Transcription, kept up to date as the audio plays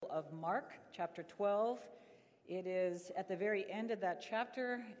Mark, chapter 12. It is at the very end of that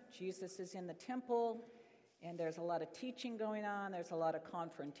chapter. Jesus is in the temple, and there's a lot of teaching going on. There's a lot of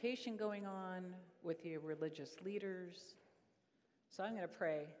confrontation going on with the religious leaders. So I'm going to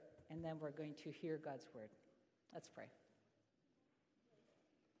pray, and then we're going to hear God's word. Let's pray.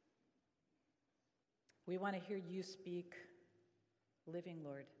 We want to hear you speak, living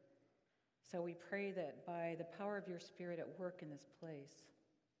Lord. So we pray that by the power of your Spirit at work in this place,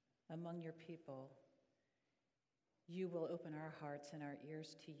 among your people, you will open our hearts and our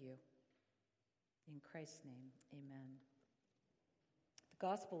ears to you. In Christ's name, amen. The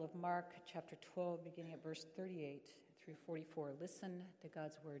Gospel of Mark, chapter 12, beginning at verse 38 through 44. Listen to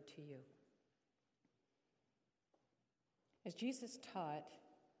God's word to you. As Jesus taught,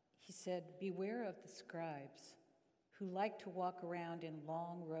 he said, "Beware of the scribes who like to walk around in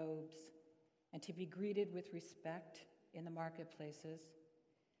long robes and to be greeted with respect in the marketplaces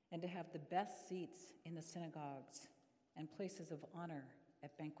and to have the best seats in the synagogues and places of honor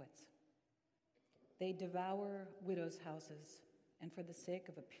at banquets. They devour widows' houses and for the sake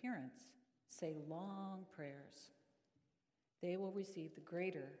of appearance say long prayers. They will receive the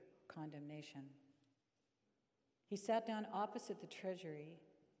greater condemnation." He sat down opposite the treasury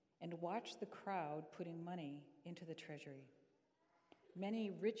and watched the crowd putting money into the treasury.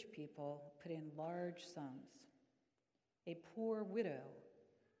 Many rich people put in large sums. A poor widow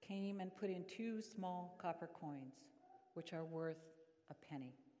came and put in 2 small copper coins, which are worth a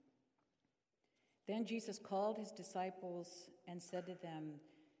penny. Then Jesus called his disciples and said to them,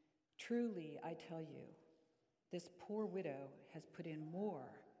 "Truly, I tell you, this poor widow has put in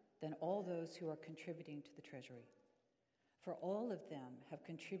more than all those who are contributing to the treasury. For all of them have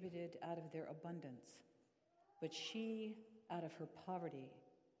contributed out of their abundance, but she, out of her poverty,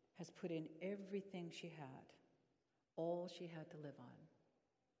 has put in everything she had, all she had to live on."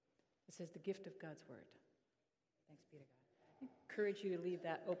 This is the gift of God's word. Thanks be to God. I encourage you to leave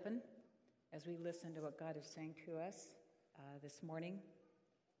that open as we listen to what God is saying to us this morning.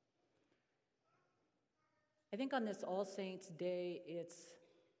 I think on this All Saints' Day, it's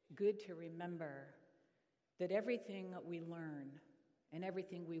good to remember that everything we learn and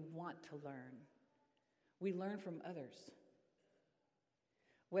everything we want to learn, we learn from others.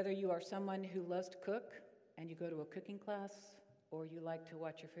 Whether you are someone who loves to cook and you go to a cooking class, or you like to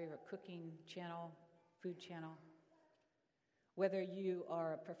watch your favorite cooking channel, food channel, whether you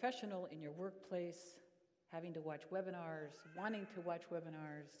are a professional in your workplace, having to watch webinars, wanting to watch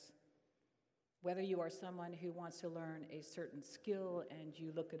webinars, whether you are someone who wants to learn a certain skill and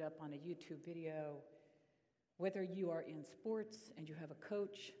you look it up on a YouTube video, whether you are in sports and you have a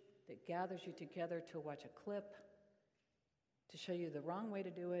coach that gathers you together to watch a clip to show you the wrong way to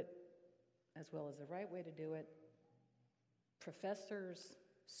do it as well as the right way to do it, professors,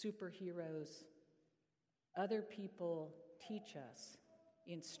 superheroes, other people teach us,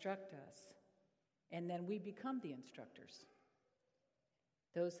 instruct us, and then we become the instructors,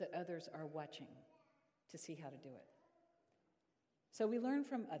 those that others are watching to see how to do it. So we learn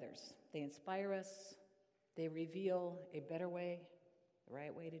from others. They inspire us. They reveal a better way, the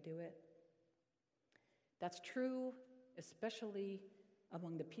right way to do it. That's true, especially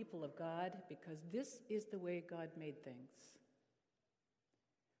among the people of God, because this is the way God made things.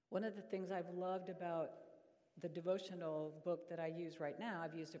 One of the things I've loved about the devotional book that I use right now,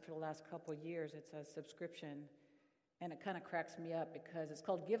 I've used it for the last couple of years, it's a subscription, and it kind of cracks me up because it's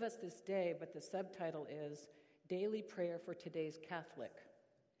called Give Us This Day, but the subtitle is Daily Prayer for Today's Catholic.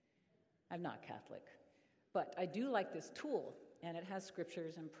 I'm not Catholic, but I do like this tool, and it has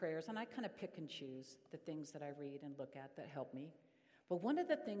scriptures and prayers, and I kind of pick and choose the things that I read and look at that help me. But one of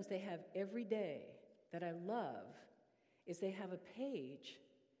the things they have every day that I love is they have a page,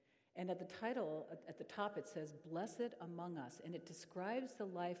 and at the top it says, "Blessed Among Us," and it describes the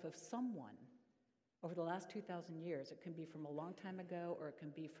life of someone over the last 2,000 years. It can be from a long time ago, or it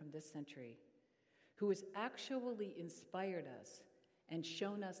can be from this century, who has actually inspired us and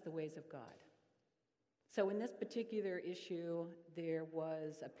shown us the ways of God. So in this particular issue, there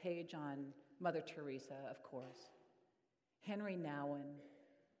was a page on Mother Teresa, of course, Henry Nouwen,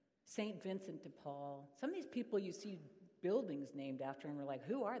 St. Vincent de Paul. Some of these people you see buildings named after, and we're like,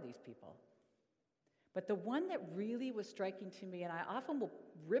 who are these people? But the one that really was striking to me, and I often will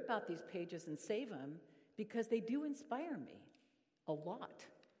rip out these pages and save them because they do inspire me a lot.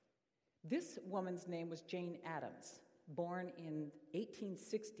 This woman's name was Jane Addams, born in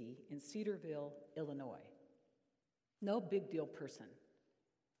 1860 in Cedarville, Illinois. No big deal person.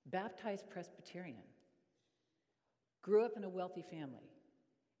 Baptized Presbyterian. Grew up in a wealthy family.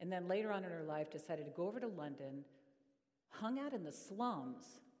 And then later on in her life decided to go over to London, hung out in the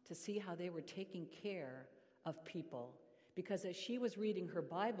slums to see how they were taking care of people. Because as she was reading her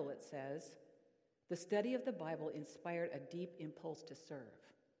Bible, it says, the study of the Bible inspired a deep impulse to serve.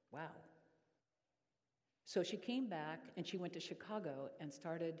 Wow. So she came back and she went to Chicago and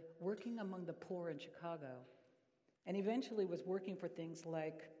started working among the poor in Chicago, and eventually was working for things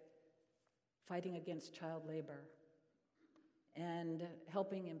like fighting against child labor and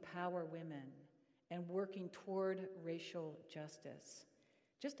helping empower women and working toward racial justice.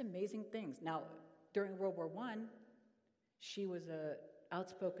 Just amazing things. Now, during World War I, she was an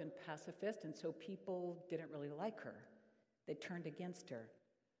outspoken pacifist, and so people didn't really like her. They turned against her.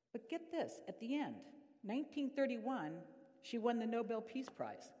 But get this, at the end, 1931, she won the Nobel Peace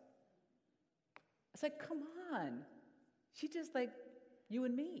Prize. It's like, come on. She's just like you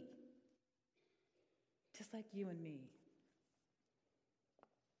and me. Just like you and me.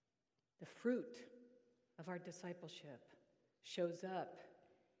 The fruit of our discipleship shows up,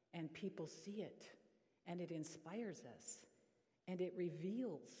 and people see it, and it inspires us, and it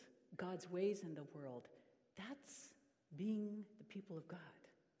reveals God's ways in the world. That's being the people of God.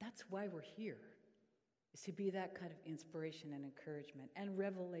 That's why we're here, is to be that kind of inspiration and encouragement and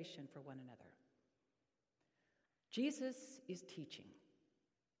revelation for one another. Jesus is teaching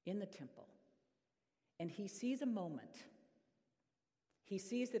in the temple, and he sees a moment. He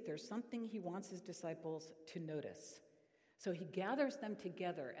sees that there's something he wants his disciples to notice. So he gathers them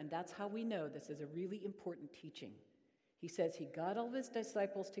together, and that's how we know this is a really important teaching. He says he got all of his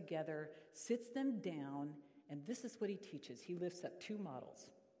disciples together, sits them down, and this is what he teaches. He lifts up two models.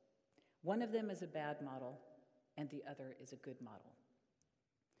 One of them is a bad model, and the other is a good model.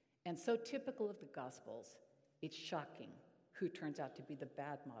 And so typical of the Gospels, it's shocking who turns out to be the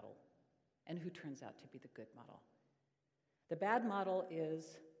bad model and who turns out to be the good model. The bad model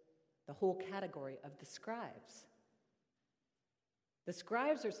is the whole category of the scribes. The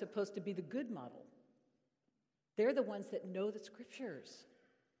scribes are supposed to be the good model. They're the ones that know the scriptures.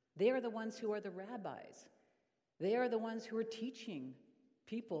 They are the ones who are the rabbis. They are the ones who are teaching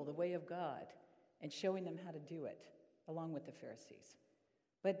people the way of God and showing them how to do it, along with the Pharisees.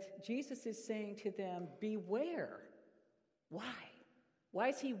 But Jesus is saying to them, beware. Why? Why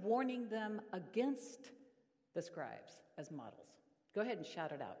is he warning them against the scribes as models? Go ahead and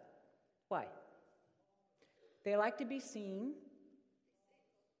shout it out. Why? They like to be seen,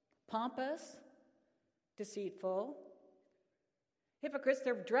 pompous, deceitful, hypocrites.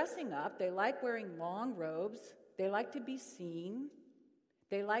 They're dressing up. They like wearing long robes. They like to be seen.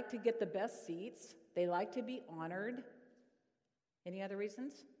 They like to get the best seats. They like to be honored. Any other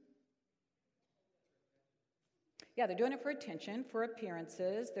reasons? Yeah, they're doing it for attention, for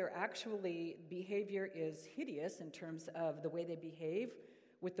appearances. Their actually behavior is hideous in terms of the way they behave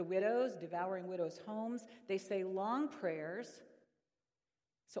with the widows, devouring widows' homes. They say long prayers.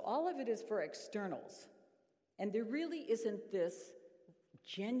 So all of it is for externals. And there really isn't this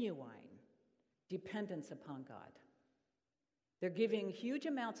genuine dependence upon God. They're giving huge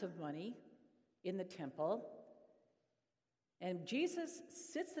amounts of money in the temple. And Jesus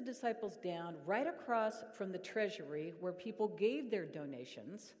sits the disciples down right across from the treasury where people gave their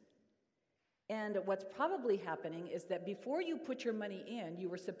donations. And what's probably happening is that before you put your money in, you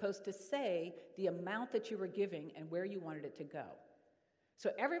were supposed to say the amount that you were giving and where you wanted it to go. So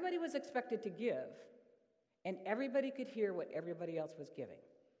everybody was expected to give, and everybody could hear what everybody else was giving.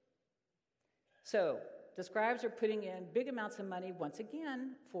 So the scribes are putting in big amounts of money, once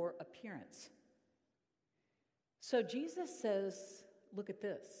again, for appearance. So Jesus says, look at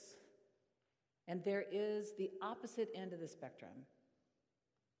this. And there is the opposite end of the spectrum.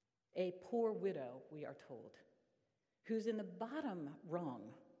 A poor widow, we are told, who's in the bottom rung,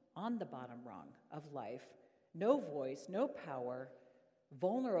 on the bottom rung of life, no voice, no power,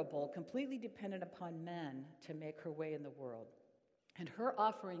 vulnerable, completely dependent upon men to make her way in the world. And her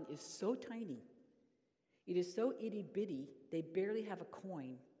offering is so tiny. It is so itty-bitty, they barely have a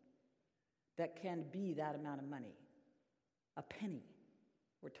coin that can be that amount of money. A penny,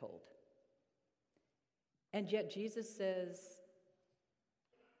 we're told. And yet Jesus says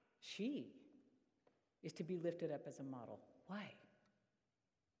she is to be lifted up as a model. Why?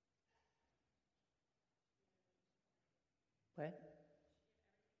 What?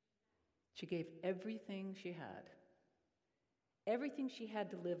 She gave everything she had. Everything she had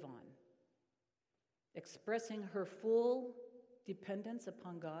to live on. Expressing her full dependence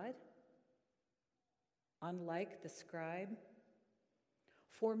upon God. Unlike the scribe.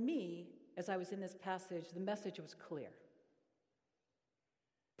 For me, as I was in this passage, the message was clear.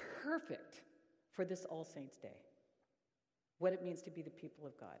 Perfect for this All Saints' Day. What it means to be the people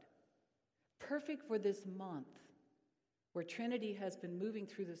of God. Perfect for this month where Trinity has been moving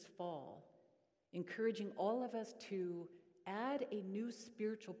through this fall, encouraging all of us to add a new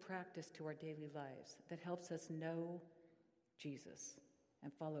spiritual practice to our daily lives that helps us know Jesus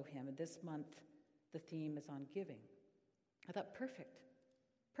and follow him. And this month, the theme is on giving. I thought,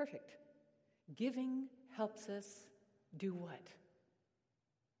 perfect. Giving helps us do what?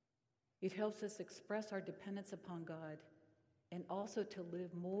 It helps us express our dependence upon God and also to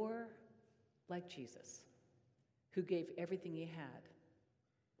live more like Jesus, who gave everything he had.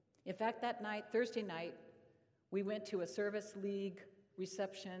 In fact, that night, Thursday night, we went to a service league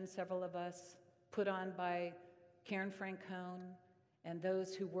reception, several of us, put on by Karen Francone and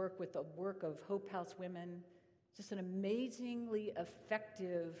those who work with the work of Hope House Women. Just an amazingly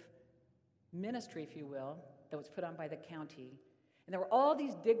effective ministry, if you will, that was put on by the county. And there were all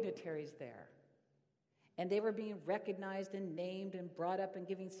these dignitaries there. And they were being recognized and named and brought up and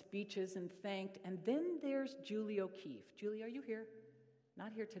giving speeches and thanked. And then there's Julie O'Keefe. Julie, are you here?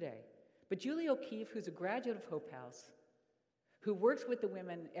 Not here today. But Julie O'Keefe, who's a graduate of Hope House, who works with the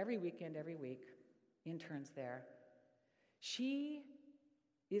women every weekend, every week, interns there, she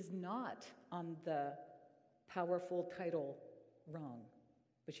is not on the powerful title rung,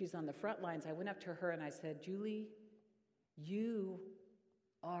 but she's on the front lines. I went up to her and I said, Julie, you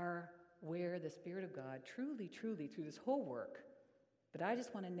are where the Spirit of God truly, truly, through this whole work, but I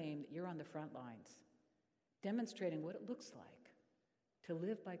just want to name that you're on the front lines, demonstrating what it looks like to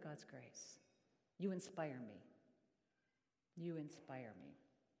live by God's grace. You inspire me. You inspire me.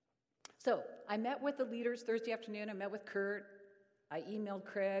 So I met with the leaders Thursday afternoon. I met with Kurt. I emailed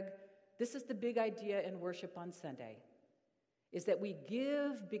Craig. This is the big idea in worship on Sunday, is that we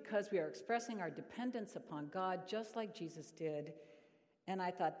give because we are expressing our dependence upon God just like Jesus did. And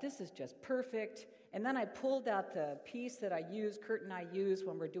I thought, this is just perfect. And then I pulled out the piece that I use, Kurt and I use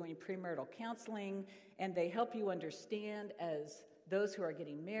when we're doing premarital counseling, and they help you understand as those who are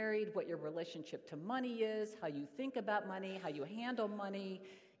getting married what your relationship to money is, how you think about money, how you handle money.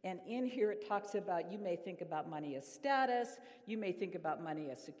 And in here it talks about you may think about money as status, you may think about money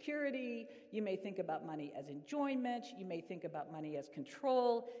as security, you may think about money as enjoyment, you may think about money as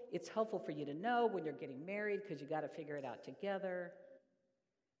control. It's helpful for you to know when you're getting married because you got to figure it out together.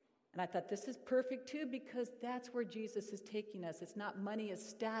 And I thought this is perfect too because that's where Jesus is taking us. It's not money as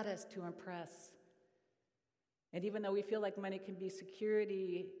status to impress. And even though we feel like money can be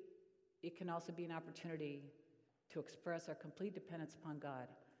security, it can also be an opportunity to express our complete dependence upon God.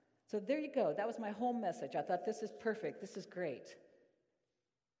 So there you go. That was my whole message. I thought this is perfect. This is great.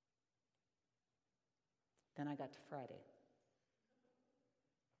 Then I got to Friday.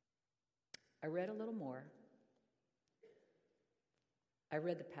 I read a little more. I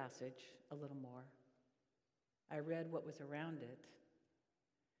read the passage a little more. I read what was around it.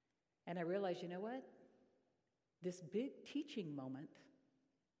 And I realized, you know what? This big teaching moment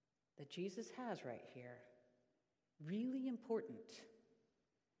that Jesus has right here, really important.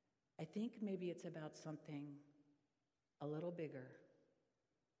 I think maybe it's about something a little bigger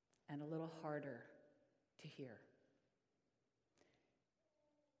and a little harder to hear.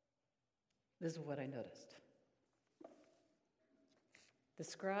 This is what I noticed. The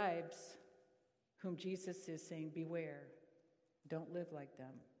scribes, whom Jesus is saying, beware, don't live like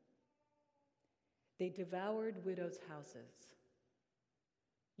them. They devoured widows' houses.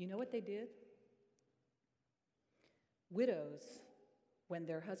 You know what they did? Widows, when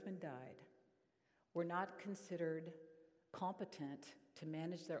their husband died, were not considered competent to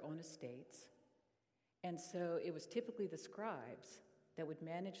manage their own estates. And so it was typically the scribes that would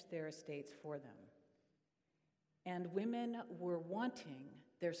manage their estates for them. And women were wanting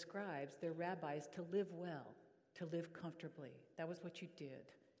their scribes, their rabbis, to live well, to live comfortably. That was what you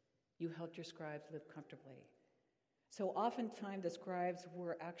did. You helped your scribes live comfortably. So oftentimes the scribes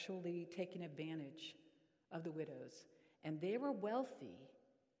were actually taking advantage of the widows. And they were wealthy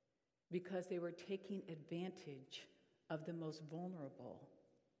because they were taking advantage of the most vulnerable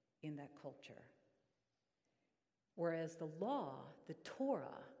in that culture. Whereas the law, the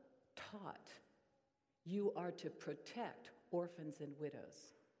Torah, taught you are to protect orphans and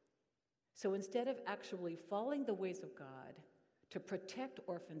widows. So instead of actually following the ways of God to protect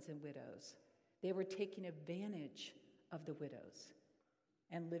orphans and widows, they were taking advantage of the widows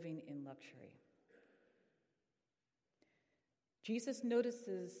and living in luxury. Jesus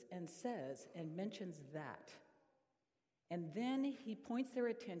notices and says and mentions that. And then he points their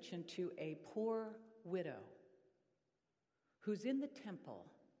attention to a poor widow who's in the temple,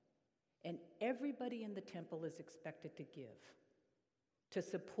 and everybody in the temple is expected to give, to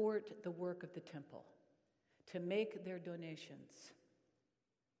support the work of the temple, to make their donations.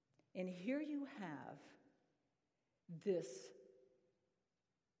 And here you have this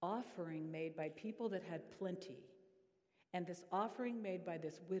offering made by people that had plenty, and this offering made by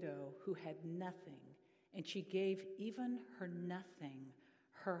this widow who had nothing, and she gave even her nothing,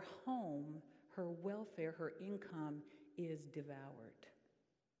 her home, her welfare, her income is devoured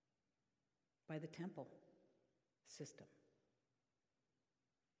by the temple system.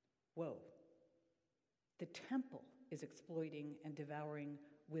 Whoa. The temple is exploiting and devouring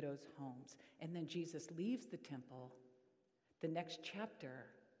widows' homes. And then Jesus leaves the temple. The next chapter,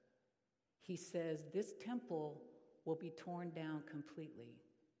 he says, this temple will be torn down completely.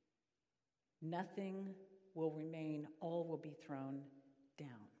 Nothing will remain, all will be thrown down.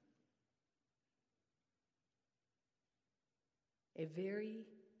 A very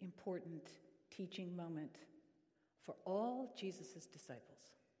important teaching moment for all Jesus' disciples.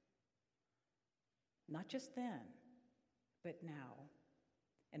 Not just then, but now.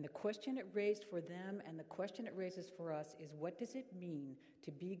 And the question it raised for them and the question it raises for us is, what does it mean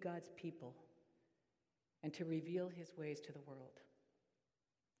to be God's people and to reveal his ways to the world?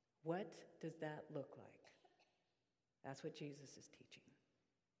 What does that look like? That's what Jesus is teaching.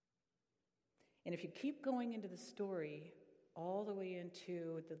 And if you keep going into the story all the way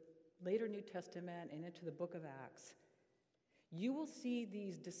into the later New Testament and into the book of Acts, you will see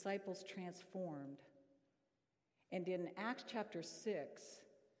these disciples transformed. And in Acts chapter 6,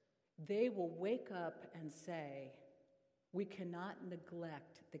 they will wake up and say, we cannot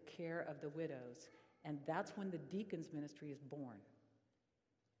neglect the care of the widows. And that's when the deacon's ministry is born.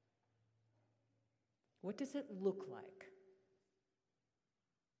 What does it look like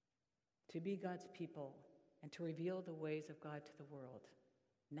to be God's people and to reveal the ways of God to the world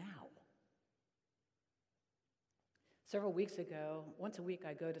now? Several weeks ago, once a week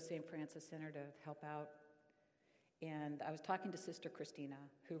I go to St. Francis Center to help out. And I was talking to Sister Christina,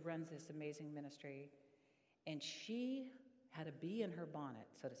 who runs this amazing ministry, and she had a bee in her bonnet,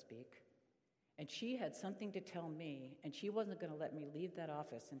 so to speak, and she had something to tell me, and she wasn't going to let me leave that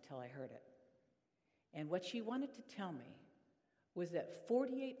office until I heard it. And what she wanted to tell me was that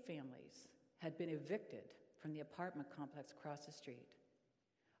 48 families had been evicted from the apartment complex across the street.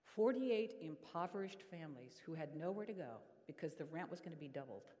 48 impoverished families who had nowhere to go because the rent was going to be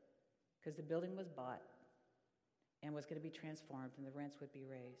doubled, because the building was bought and was going to be transformed and the rents would be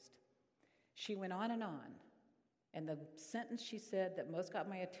raised. She went on, and the sentence she said that most got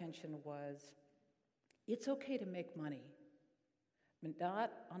my attention was, it's okay to make money, but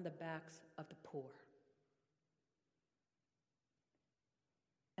not on the backs of the poor.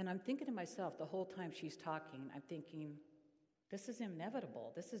 And I'm thinking to myself the whole time she's talking, I'm thinking, this is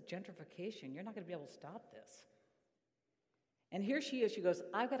inevitable. This is gentrification. You're not going to be able to stop this. And here she is. She goes,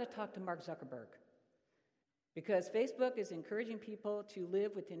 I've got to talk to Mark Zuckerberg. Because Facebook is encouraging people to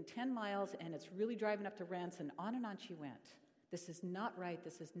live within 10 miles, and it's really driving up the rents, and on she went. This is not right.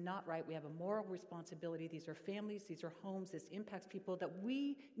 This is not right. We have a moral responsibility. These are families. These are homes. This impacts people that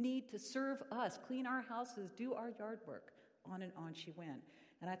we need to serve us, clean our houses, do our yard work. On she went.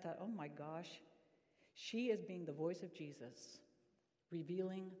 And I thought, oh my gosh, she is being the voice of Jesus,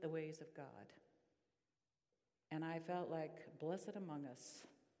 revealing the ways of God. And I felt like, blessed among us,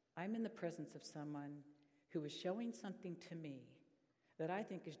 I'm in the presence of someone who is showing something to me that I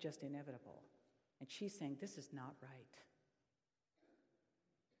think is just inevitable. And she's saying, this is not right.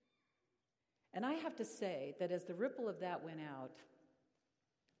 And I have to say that as the ripple of that went out,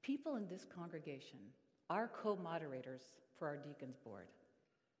 people in this congregation, our co-moderators for our deacons board,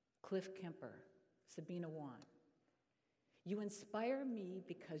 Cliff Kemper, Sabina Wan, you inspire me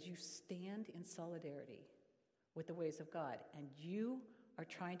because you stand in solidarity with the ways of God, and you are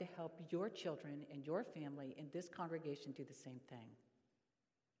trying to help your children and your family in this congregation do the same thing.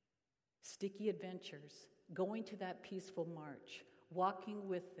 Sticky adventures, going to that peaceful march, walking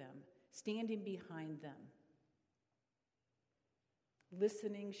with them, standing behind them,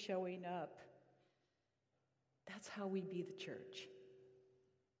 listening, showing up. That's how we be the church.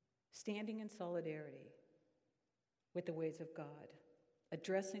 Standing in solidarity with the ways of God,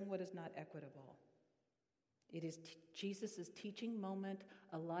 addressing what is not equitable. It is Jesus' teaching moment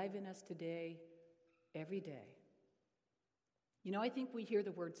alive in us today, every day. You know, I think we hear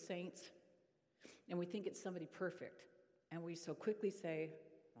the word saints, and we think it's somebody perfect, and we so quickly say,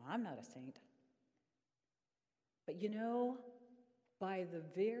 well, I'm not a saint. But you know, by the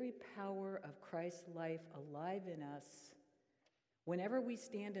very power of Christ's life alive in us, whenever we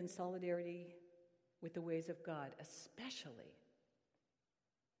stand in solidarity with the ways of God, especially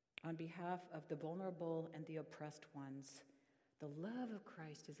on behalf of the vulnerable and the oppressed ones, the love of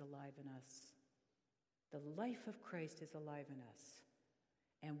Christ is alive in us. The life of Christ is alive in us.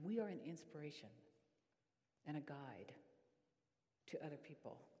 And we are an inspiration and a guide to other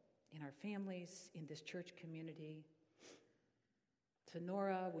people in our families, in this church community. To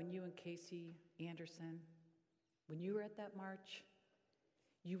Nora, when you and Casey Anderson, when you were at that march,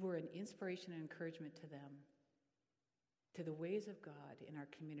 you were an inspiration and encouragement to them, to the ways of God in our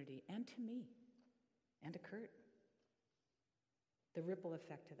community, and to me, and to Kurt. The ripple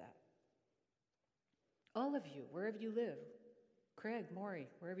effect of that. All of you, wherever you live, Craig, Maury,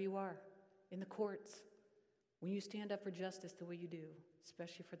 wherever you are, in the courts, when you stand up for justice the way you do,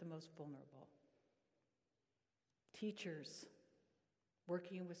 especially for the most vulnerable. Teachers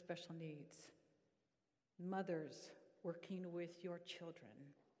working with special needs. Mothers working with your children.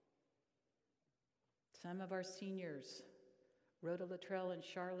 Some of our seniors, Rhoda Luttrell and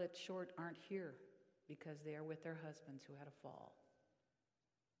Charlotte Short, aren't here because they are with their husbands who had a fall.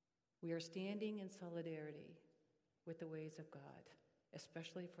 We are standing in solidarity with the ways of God,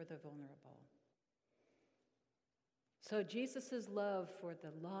 especially for the vulnerable. So Jesus' love for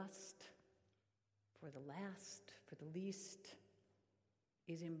the lost, for the last, for the least,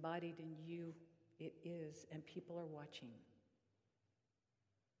 is embodied in you. It is, and people are watching.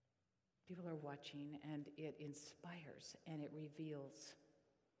 People are watching, and it inspires, and it reveals.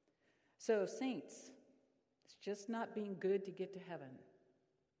 So, saints, it's just not being good to get to heaven.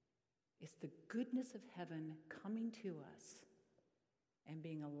 It's the goodness of heaven coming to us and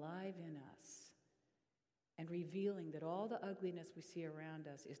being alive in us and revealing that all the ugliness we see around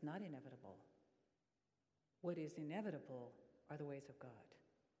us is not inevitable. What is inevitable are the ways of God,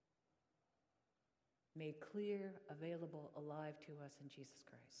 made clear, available, alive to us in Jesus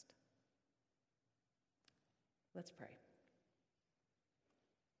Christ. Let's pray.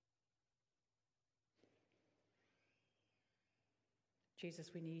 Jesus,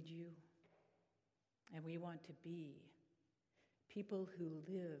 we need you, and we want to be people who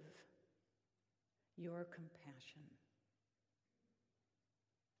live your compassion,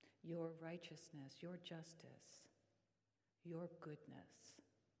 your righteousness, your justice, your goodness.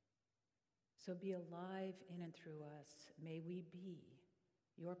 So be alive in and through us. May we be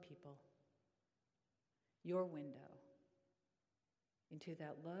your people, your window into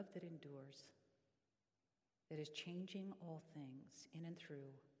that love that endures, that is changing all things in and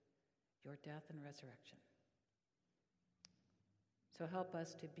through your death and resurrection. So help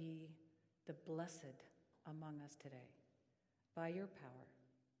us to be the blessed among us today, by your power,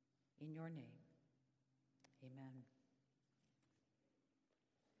 in your name. Amen.